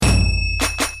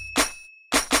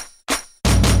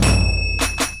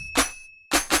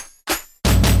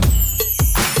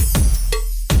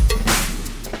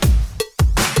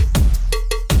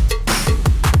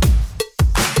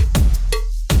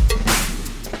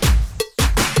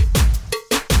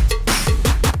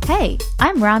Hey,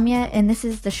 I'm Ramya, and this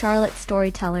is the Charlotte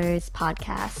Storytellers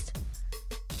podcast.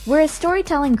 We're a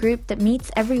storytelling group that meets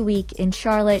every week in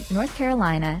Charlotte, North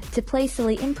Carolina, to play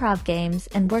silly improv games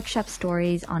and workshop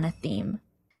stories on a theme.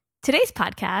 Today's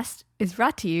podcast is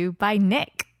brought to you by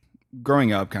Nick.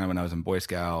 Growing up, kind of when I was in Boy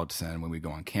Scouts and when we go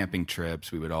on camping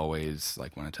trips, we would always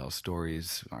want to tell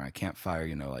stories around a campfire,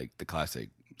 like the classic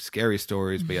scary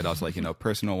stories, but yet also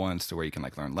personal ones to where you can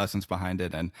learn lessons behind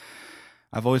it. And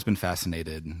I've always been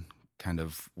fascinated kind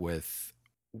of with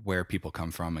where people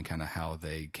come from and kind of how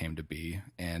they came to be.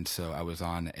 And so I was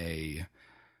on a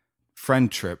friend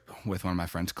trip with one of my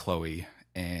friends, Chloe,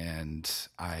 and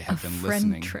I have been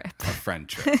listening. A friend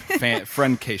trip.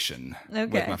 Friendcation. Okay.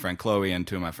 With my friend Chloe and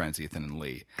two of my friends, Ethan and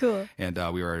Lee. Cool. And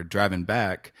we were driving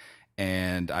back,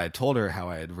 and I told her how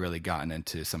I had really gotten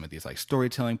into some of these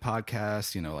storytelling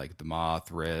podcasts, like The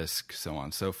Moth, Risk, so on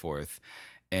and so forth.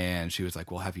 And she was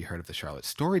like, well, have you heard of the Charlotte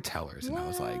Storytellers? And I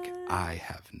was like, I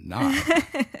have not.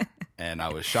 And I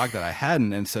was shocked that I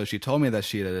hadn't. And so she told me that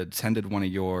she had attended one of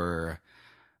your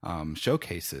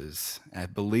showcases. I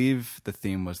believe the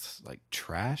theme was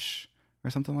trash or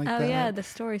something like that. Oh, yeah, the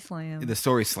Story Slam. The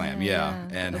Story Slam, yeah.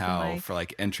 And how for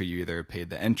entry, you either paid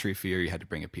the entry fee or you had to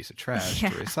bring a piece of trash to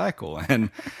recycle. And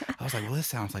I was like, well, this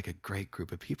sounds like a great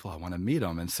group of people. I want to meet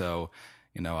them. And so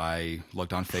I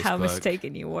looked on Facebook. How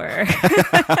mistaken you were.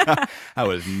 I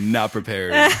was not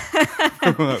prepared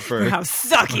for how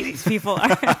sucky these people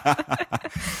are.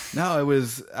 No, it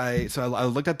was, I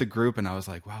looked at the group and I was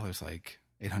like, wow, there's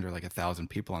 800, 1,000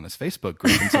 people on this Facebook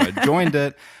group. And so I joined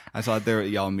it. I saw it there.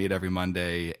 Y'all meet every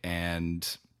Monday. And,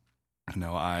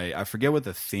 I forget what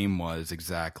the theme was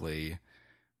exactly,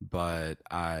 but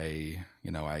I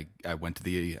went to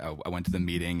the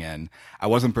meeting and I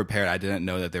wasn't prepared. I didn't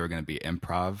know that there were going to be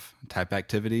improv type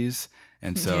activities.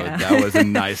 And so that was a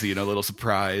nice, little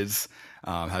surprise.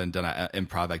 Hadn't done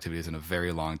improv activities in a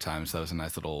very long time. So that was a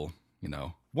nice little,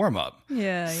 warm up.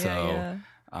 Yeah.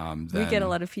 We get a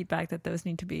lot of feedback that those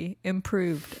need to be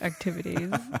improved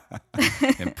activities.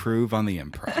 Improve on the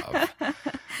improv.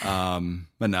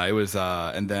 But no, it was,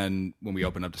 and then when we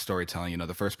opened up to storytelling,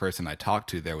 the first person I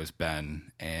talked to there was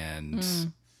Ben, and,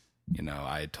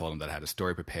 I told him that I had a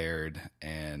story prepared,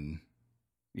 and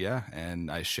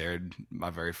and I shared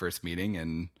my very first meeting,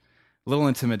 and a little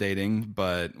intimidating,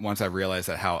 but once I realized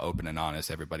that how open and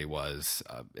honest everybody was,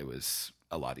 it was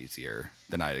a lot easier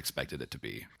than I had expected it to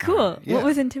be. Cool. What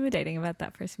was intimidating about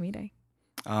that first meeting?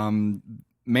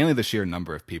 Mainly the sheer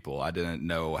number of people. I didn't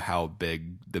know how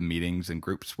big the meetings and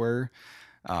groups were.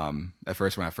 At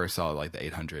first, when I first saw the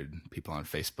 800 people on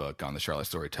Facebook on the Charlotte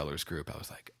Storytellers group, I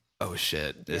was like, oh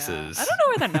shit, this is... I don't know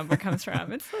where that number comes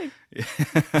from. It's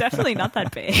definitely not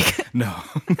that big. No.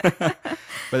 But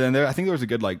then I think there was a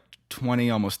good 20,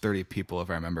 almost 30 people, if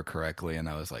I remember correctly. And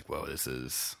I was like, whoa, this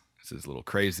is a little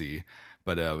crazy.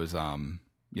 But it was,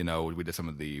 we did some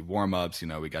of the warm-ups,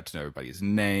 we got to know everybody's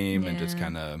name and just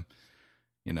kind of,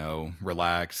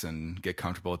 relax and get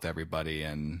comfortable with everybody.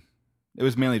 And it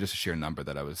was mainly just a sheer number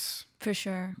that I was for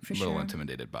sure a little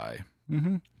intimidated by.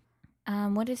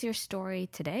 Mm-hmm. What is your story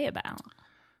today about?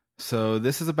 So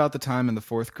this is about the time in the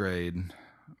 4th grade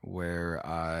where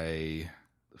I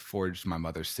forged my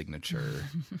mother's signature.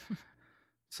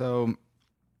 So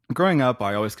growing up,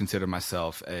 I always considered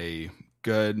myself a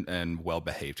good and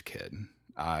well-behaved kid.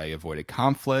 I avoided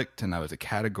conflict, and I was a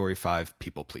Category 5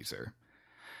 people pleaser.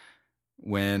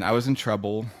 When I was in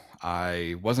trouble,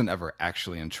 I wasn't ever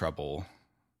actually in trouble,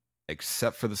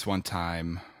 except for this one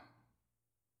time.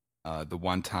 The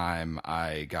one time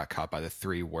I got caught by the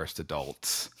 3 worst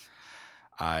adults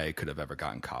I could have ever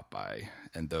gotten caught by.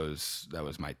 And that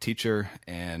was my teacher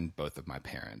and both of my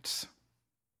parents.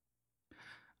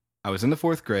 I was in the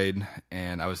 4th grade,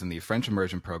 and I was in the French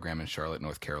immersion program in Charlotte,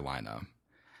 North Carolina.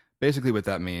 Basically what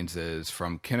that means is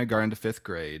from kindergarten to 5th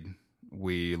grade,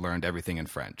 we learned everything in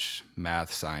French: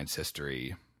 math, science,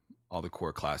 history, all the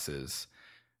core classes,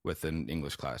 with an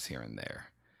English class here and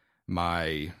there.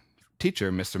 My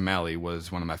teacher, Mr. Malley,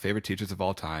 was one of my favorite teachers of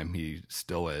all time. He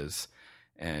still is.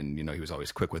 And, he was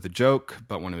always quick with a joke,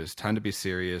 but when it was time to be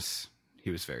serious,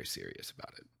 he was very serious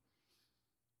about it.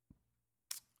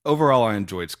 Overall, I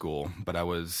enjoyed school, but I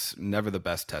was never the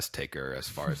best test taker as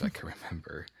far as I can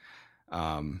remember.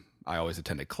 I always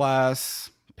attended class,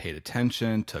 paid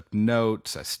attention, took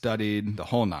notes, I studied, the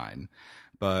whole 9.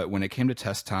 But when it came to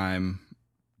test time,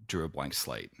 drew a blank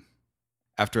slate.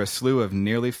 After a slew of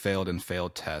nearly failed and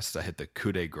failed tests, I hit the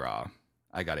coup de grace.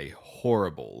 I got a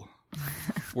horrible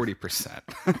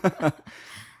 40%.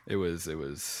 It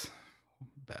was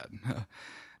bad.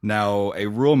 Now, a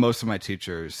rule most of my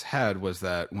teachers had was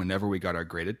that whenever we got our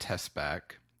graded tests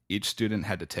back, each student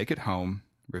had to take it home,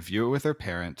 review it with their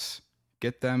parents,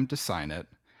 get them to sign it,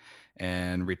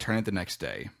 and return it the next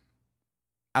day.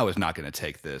 I was not going to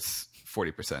take this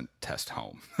 40% test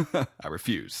home. I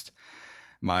refused.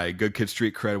 My good kid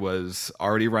street cred was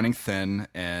already running thin,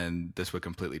 and this would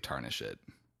completely tarnish it.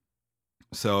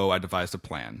 So I devised a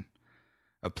plan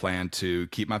to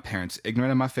keep my parents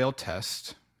ignorant of my failed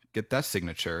test, get that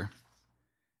signature,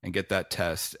 and get that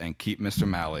test, and keep Mr.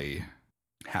 Malley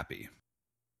happy.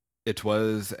 It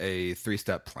was a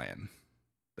 3-step plan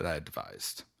that I had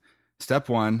devised. Step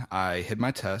 1, I hid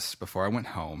my test before I went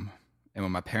home, and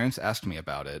when my parents asked me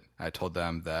about it, I told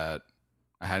them that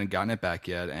I hadn't gotten it back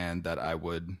yet and that I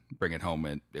would bring it home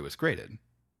and it was graded.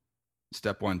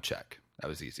 Step 1, check. That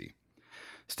was easy.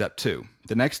 Step 2,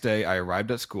 the next day I arrived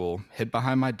at school, hid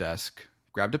behind my desk,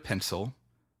 grabbed a pencil,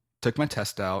 took my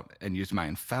test out, and used my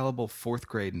infallible 4th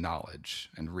grade knowledge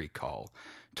and recall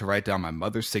to write down my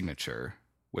mother's signature,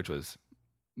 which was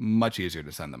much easier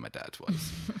to send than my dad's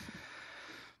was.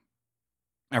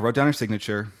 I wrote down her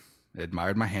signature,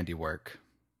 admired my handiwork.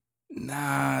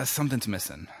 Nah, something's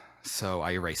missing. So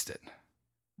I erased it,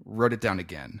 wrote it down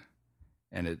again,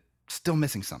 and it's still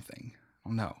missing something.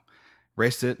 Oh no.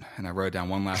 Erased it, and I wrote it down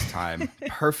one last time.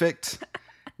 Perfect.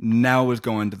 Now it was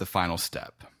going to the final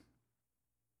step.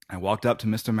 I walked up to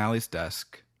Mr. Malley's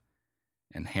desk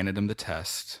and handed him the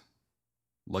test,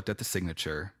 looked at the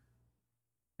signature,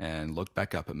 and looked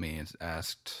back up at me and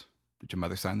asked, "Did your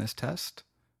mother sign this test?"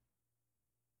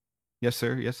 "Yes,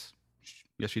 sir. Yes,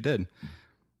 she did."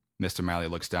 Mr. Malley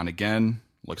looks down again,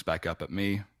 looks back up at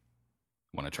me.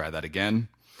 "Want to try that again?"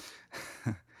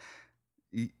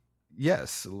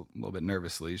 Yes, a little bit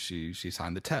nervously. She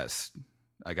signed the test.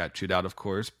 I got chewed out, of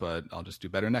course, but I'll just do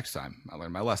better next time. I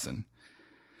learned my lesson.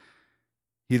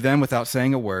 He then, without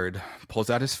saying a word, pulls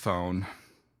out his phone,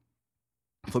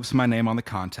 flips my name on the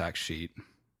contact sheet,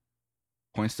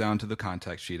 points down to the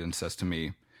contact sheet and says to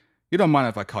me, "You don't mind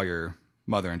if I call your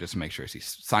mother and just make sure she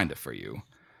signed it for you?"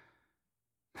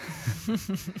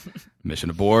 Mission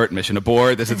abort, mission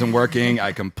abort. This isn't working.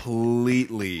 I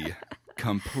completely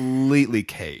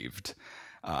caved.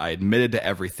 I admitted to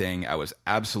everything. I was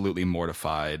absolutely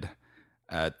mortified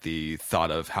at the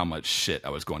thought of how much shit I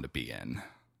was going to be in.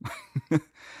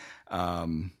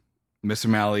 Mr.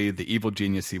 Malley, the evil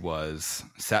genius he was,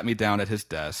 sat me down at his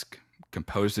desk,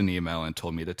 composed an email, and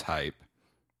told me to type,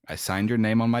 "I signed your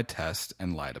name on my test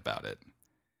and lied about it."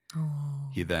 Oh.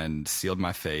 He then sealed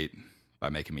my fate by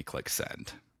making me click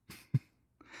send.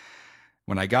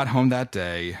 When I got home that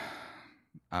day,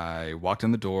 I walked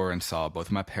in the door and saw both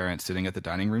of my parents sitting at the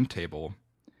dining room table.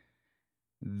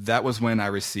 That was when I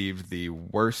received the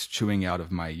worst chewing out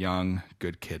of my young,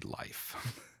 good kid life.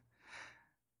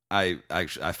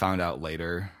 I found out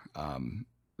later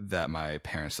that my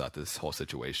parents thought this whole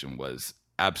situation was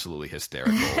absolutely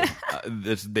hysterical.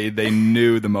 They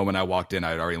knew the moment I walked in, I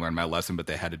had already learned my lesson, but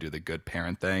they had to do the good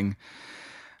parent thing.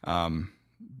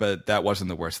 But that wasn't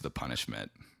the worst of the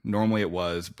punishment. Normally it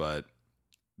was, but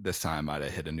this time I'd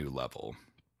have hit a new level.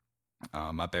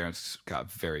 My parents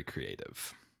got very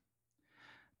creative.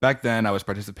 Back then, I was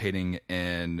participating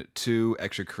in 2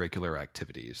 extracurricular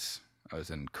activities. I was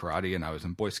in karate and I was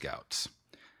in Boy Scouts.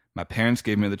 My parents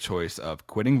gave me the choice of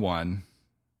quitting one,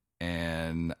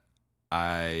 and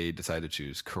I decided to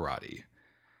choose karate.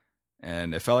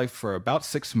 And it felt like for about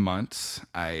 6 months,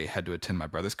 I had to attend my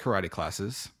brother's karate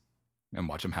classes and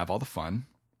watch him have all the fun.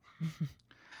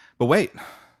 But wait,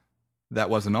 that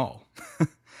wasn't all.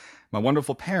 My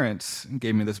wonderful parents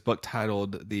gave me this book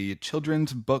titled The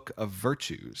Children's Book of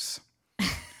Virtues,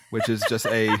 which is just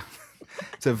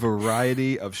it's a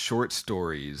variety of short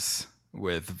stories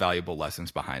with valuable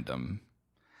lessons behind them.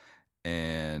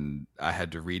 And I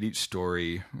had to read each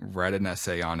story, write an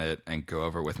essay on it, and go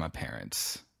over it with my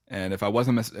parents. And if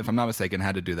I'm not mistaken, I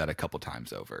had to do that a couple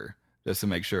times over, just to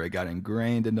make sure it got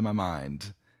ingrained into my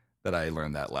mind that I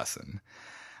learned that lesson.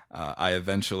 I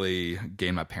eventually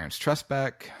gained my parents' trust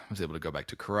back, was able to go back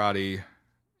to karate,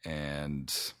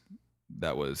 and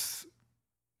that was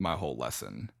my whole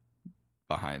lesson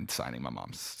behind signing my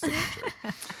mom's signature.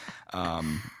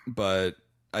 But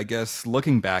I guess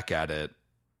looking back at it,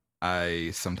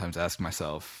 I sometimes ask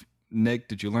myself, "Nick,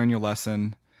 did you learn your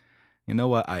lesson?" You know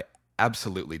what? I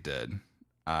absolutely did.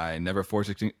 I never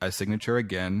forged a signature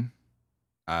again.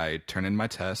 I turned in my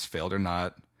test, failed or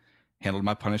not, handled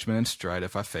my punishment in stride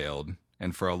if I failed,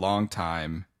 and for a long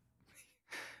time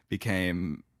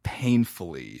became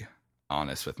painfully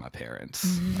honest with my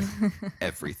parents. Like,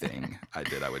 everything I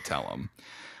did, I would tell them.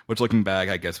 Which, looking back,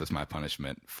 I guess was my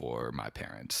punishment for my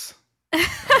parents.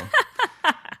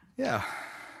 Yeah.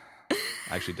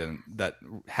 I actually didn't. That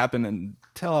happened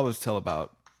until I was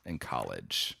about in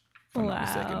college. if I'm not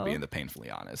mistaken, being the painfully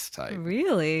honest type.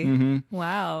 Really? Mm-hmm.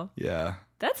 Wow. Yeah.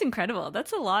 That's incredible.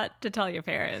 That's a lot to tell your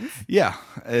parents. Yeah,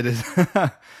 it is.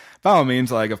 By all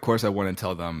means, like, of course I wouldn't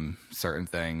tell them certain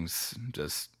things,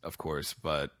 just, of course,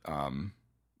 but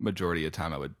majority of the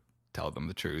time I would tell them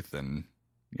the truth, and,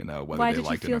 you know, whether Why they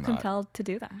liked it or not. Why did you feel compelled to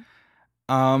do that?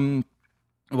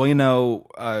 Well, you know,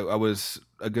 I was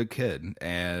a good kid,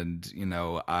 and, you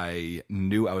know, I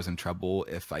knew I was in trouble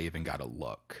if I even got a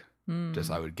look. Just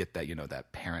I would get that, you know,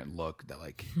 that parent look that,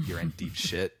 like, you're in deep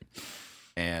shit.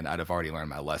 And I'd have already learned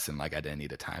my lesson. Like, I didn't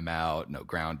need a timeout, no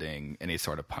grounding, any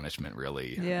sort of punishment,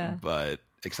 really. Yeah. But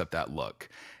except that look.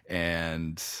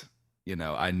 And, you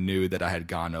know, I knew that I had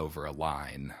gone over a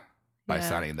line by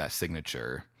signing that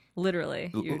signature.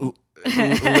 Literally.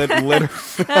 Literally.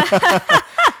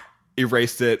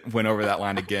 Erased it, went over that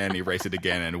line again, erased it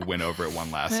again, and went over it one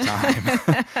last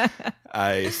time.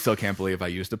 I still can't believe I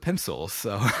used a pencil.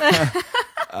 So,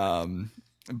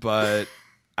 but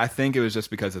I think it was just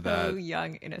because of that. Oh,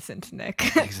 young, innocent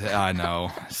Nick. I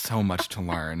know. So much to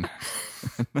learn.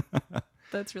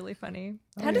 That's really funny.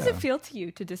 How does it feel to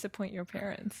you to disappoint your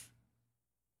parents?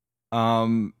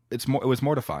 It was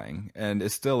mortifying, and it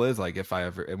still is. Like,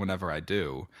 whenever I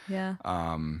do. Yeah.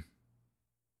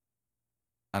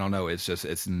 I don't know.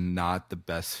 It's not the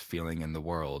best feeling in the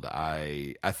world.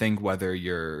 I think whether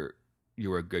you're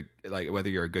a good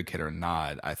kid or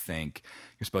not, I think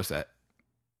you're supposed to.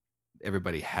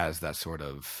 Everybody has that sort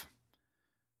of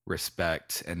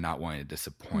respect and not wanting to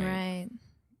disappoint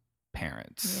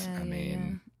parents. Yeah, I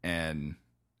mean, and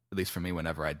at least for me,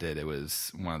 whenever I did, it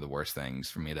was one of the worst things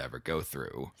for me to ever go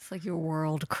through. It's like your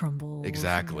world crumbles.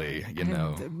 Exactly. You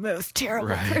know, the most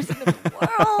terrible person in the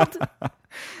world.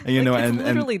 And, you know, it's and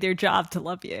literally their job to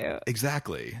love you.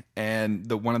 Exactly.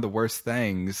 And one of the worst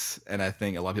things, and I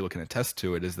think a lot of people can attest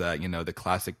to it, is that, you know, the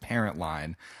classic parent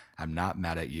line, "I'm not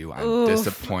mad at you, I'm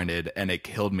disappointed," and it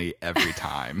killed me every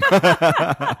time.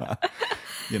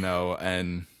 You know,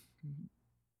 and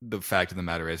the fact of the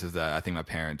matter is that I think my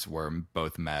parents were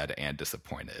both mad and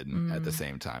disappointed at the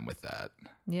same time with that.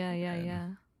 Yeah.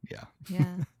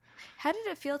 How did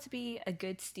it feel to be a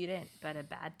good student but a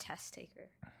bad test taker?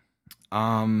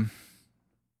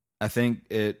 I think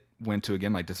it went to,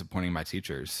 again, like, disappointing my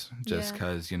teachers, just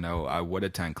because, you know, I would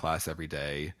attend class every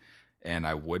day and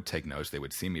I would take notes. They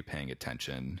would see me paying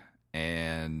attention,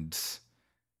 and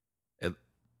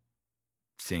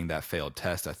seeing that failed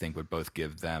test, I think, would both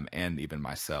give them and even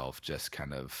myself just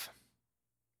kind of,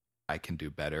 I can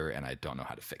do better and I don't know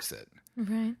how to fix it.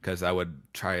 Right. Because I would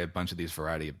try a bunch of these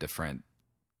variety of different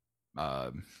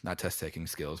not test taking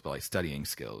skills, but like studying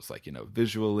skills, like, you know,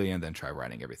 visually, and then try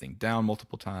writing everything down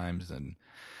multiple times. And,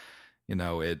 you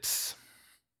know, I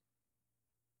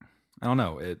don't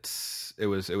know, it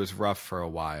was rough for a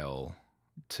while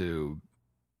to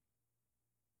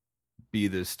be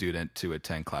the student to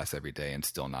attend class every day and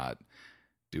still not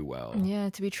do well. Yeah,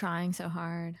 to be trying so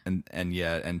hard.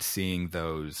 And seeing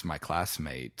my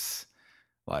classmates,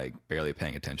 like, barely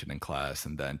paying attention in class,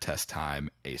 and then test time,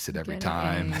 ace it every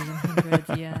time.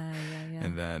 Yeah.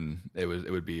 And then it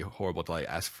would be horrible to, like,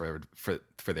 ask for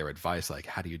their advice, like,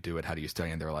 how do you do it? How do you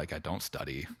study? And they're like, I don't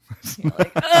study. You're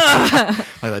like, ugh,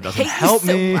 like, that doesn't help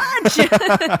me. So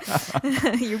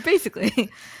much. You're basically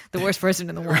the worst person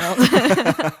in the world.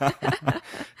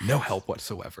 No help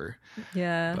whatsoever.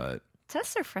 Yeah. But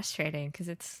tests are frustrating because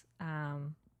it's,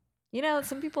 you know,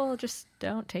 some people just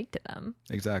don't take to them.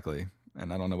 Exactly.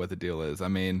 And I don't know what the deal is. I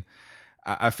mean,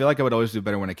 I feel like I would always do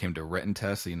better when it came to written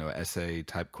tests, you know, essay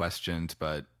type questions,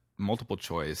 but multiple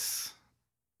choice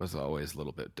was always a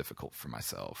little bit difficult for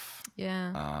myself.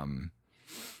 Yeah.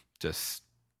 Just,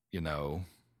 you know,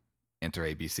 enter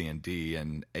A, B, C, and D,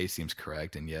 and A seems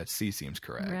correct, and yet C seems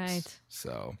correct. Right.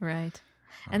 So. Right.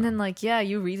 And then, like, yeah,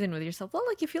 you reason with yourself, well,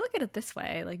 like, if you look at it this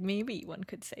way, like, maybe one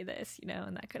could say this, you know,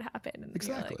 and that could happen. And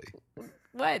exactly. You're like,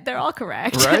 what? They're all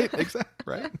correct. Right? Exactly.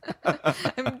 Right.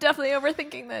 I'm definitely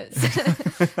overthinking this.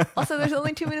 Also, there's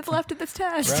only 2 minutes left of this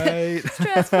test. Right.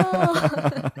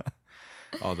 Stressful.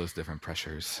 All those different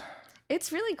pressures.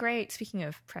 It's really great. Speaking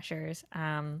of pressures,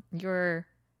 the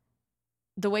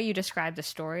way you describe the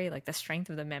story, like the strength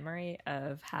of the memory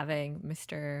of having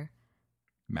Mr.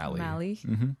 Malley.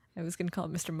 Mm-hmm. I was going to call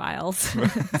him Mr. Miles.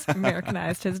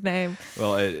 Americanized his name.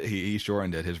 Well, he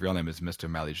shortened it. His real name is Mr.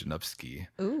 Malley Janowski.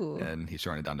 Ooh. And he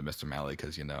shortened it down to Mr. Malley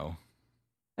because, you know,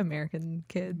 American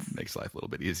kids. Makes life a little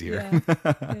bit easier.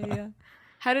 Yeah.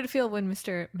 How did it feel when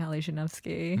Mr. Malley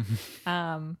Janowski,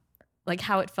 like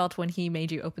how it felt when he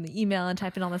made you open the email and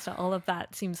type in all this stuff? All of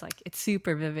that seems like it's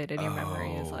super vivid in your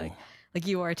memory. It's like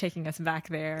you are taking us back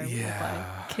there with,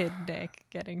 like, kid Nick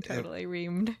getting totally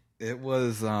reamed. It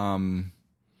was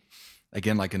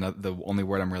again, like the only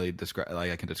word I'm really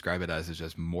I can describe it as is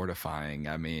just mortifying.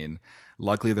 I mean,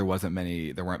 luckily there weren't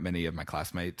many of my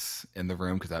classmates in the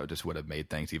room, because that just would have made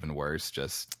things even worse.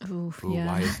 Just,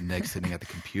 why is Nick sitting at the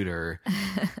computer?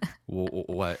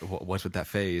 What's with that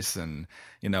face? And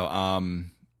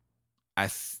I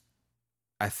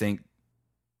think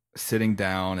sitting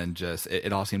down and just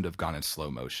it all seemed to have gone in slow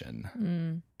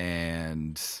motion,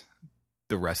 and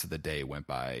the rest of the day went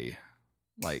by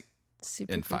like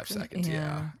super in 5 quickly. seconds.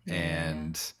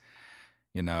 And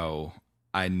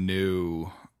I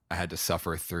knew I had to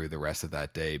suffer through the rest of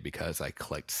that day because I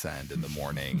clicked send in the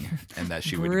morning, and that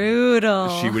she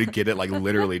would get it like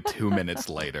literally 2 minutes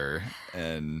later,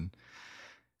 and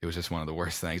it was just one of the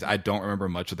worst things. I don't remember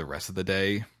much of the rest of the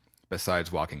day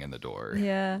besides walking in the door.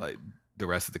 Like the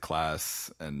rest of the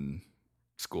class and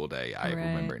school day, I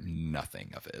remember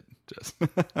nothing of it. Just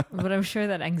but I'm sure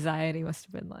that anxiety must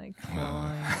have been like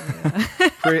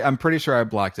I'm pretty sure I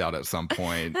blacked out at some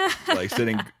point, like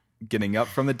getting up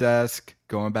from the desk,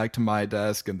 going back to my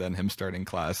desk, and then him starting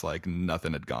class like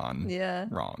nothing had gone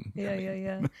wrong.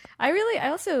 I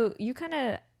also, you kind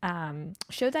of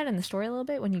showed that in the story a little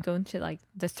bit when you go into like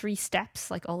the 3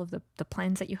 steps, like all of the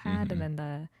plans that you had, and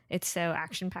then it's so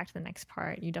action packed the next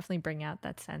part. You definitely bring out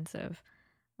that sense of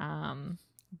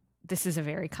this is a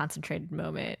very concentrated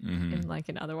moment, and like,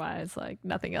 and otherwise like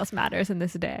nothing else matters in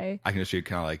this day. I can just shoot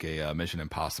kind of like a Mission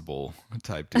Impossible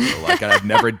type deal. Like, I've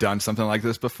never done something like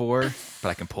this before, but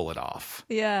I can pull it off.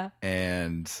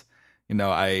 And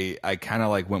I kind of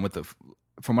like went with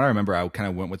from what I remember, I kind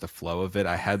of went with the flow of it.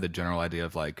 I had the general idea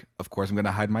of like, of course I'm going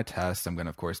to hide my test. I'm going to,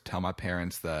 of course, tell my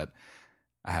parents that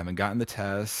I haven't gotten the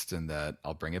test and that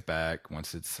I'll bring it back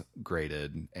once it's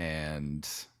graded. And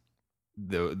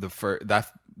the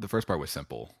first part was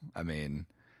simple. I mean,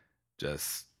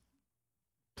 just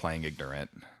playing ignorant,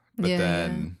 but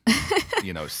then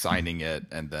signing it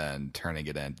and then turning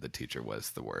it in to the teacher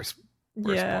was the worst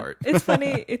part. It's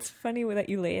funny that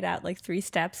you lay it out like 3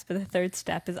 steps, but the 3rd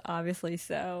step is obviously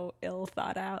so ill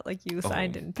thought out. Like, you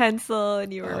signed in pencil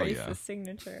and you erased the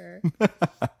signature.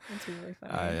 It's really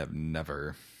funny. I have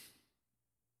never,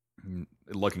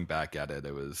 looking back at it,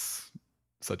 it was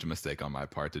such a mistake on my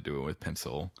part to do it with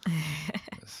pencil.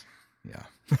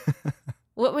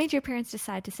 What made your parents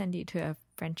decide to send you to a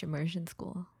French immersion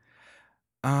school?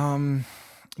 I'm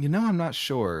not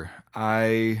sure.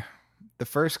 The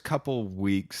first couple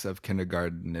weeks of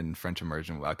kindergarten in French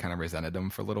immersion, I kind of resented them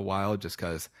for a little while, just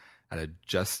because I had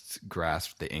just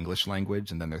grasped the English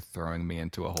language, and then they're throwing me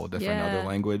into a whole different other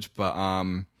language. But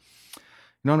I'm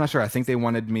not sure. I think they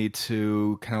wanted me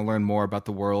to kind of learn more about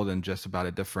the world and just about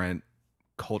a different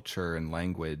culture and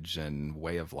language and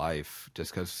way of life,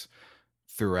 just because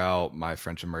throughout my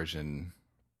French immersion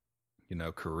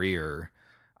career,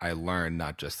 I learned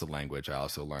not just the language, I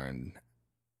also learned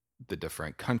the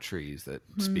different countries that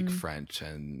speak French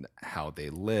and how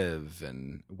they live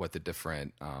and what the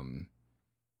different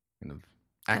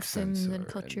accents and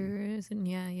cultures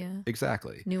and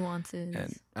exactly nuances.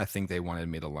 And I think they wanted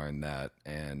me to learn that.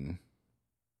 And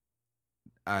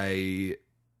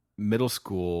middle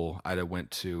school, I went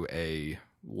to a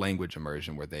language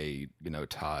immersion where they,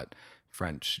 taught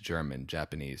French, German,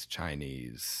 Japanese,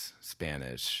 Chinese,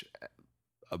 Spanish,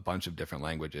 a bunch of different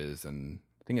languages. And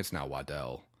I think it's now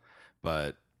Waddell,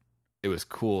 but it was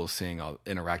cool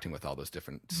interacting with all those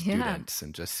different students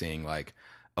and just seeing like,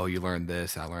 oh, you learned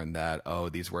this, I learned that. Oh,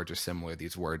 these words are similar,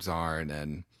 these words aren't.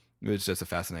 And it was just a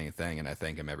fascinating thing. And I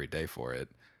thank him every day for it.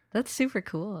 That's super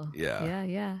cool.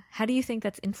 Yeah. How do you think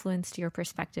that's influenced your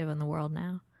perspective on the world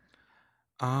now?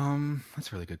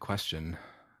 That's a really good question.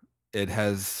 It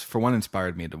has, for one,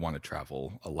 inspired me to want to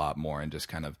travel a lot more and just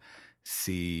kind of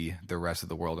see the rest of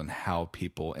the world and how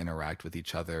people interact with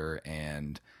each other,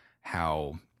 and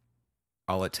how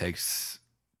all it takes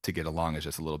to get along is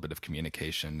just a little bit of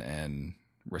communication and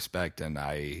respect. And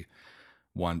I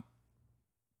want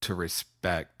to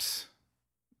respect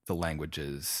the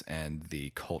languages and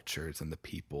the cultures and the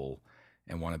people,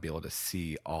 and want to be able to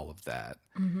see all of that.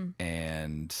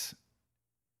 And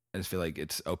I just feel like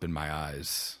it's opened my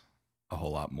eyes a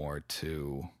whole lot more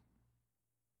to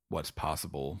what's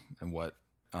possible and what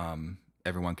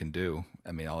everyone can do.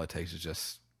 I mean, all it takes is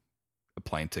just a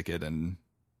plane ticket and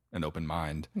an open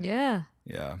mind. Yeah.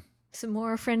 Some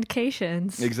more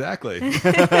friendcations. Exactly.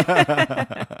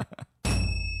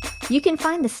 You can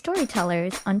find the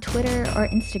Storytellers on Twitter or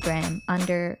Instagram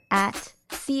under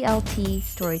 @CLT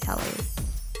Storytellers.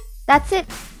 That's it.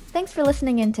 Thanks for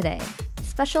listening in today.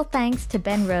 Special thanks to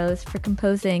Ben Rose for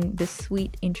composing the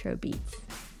sweet intro beats.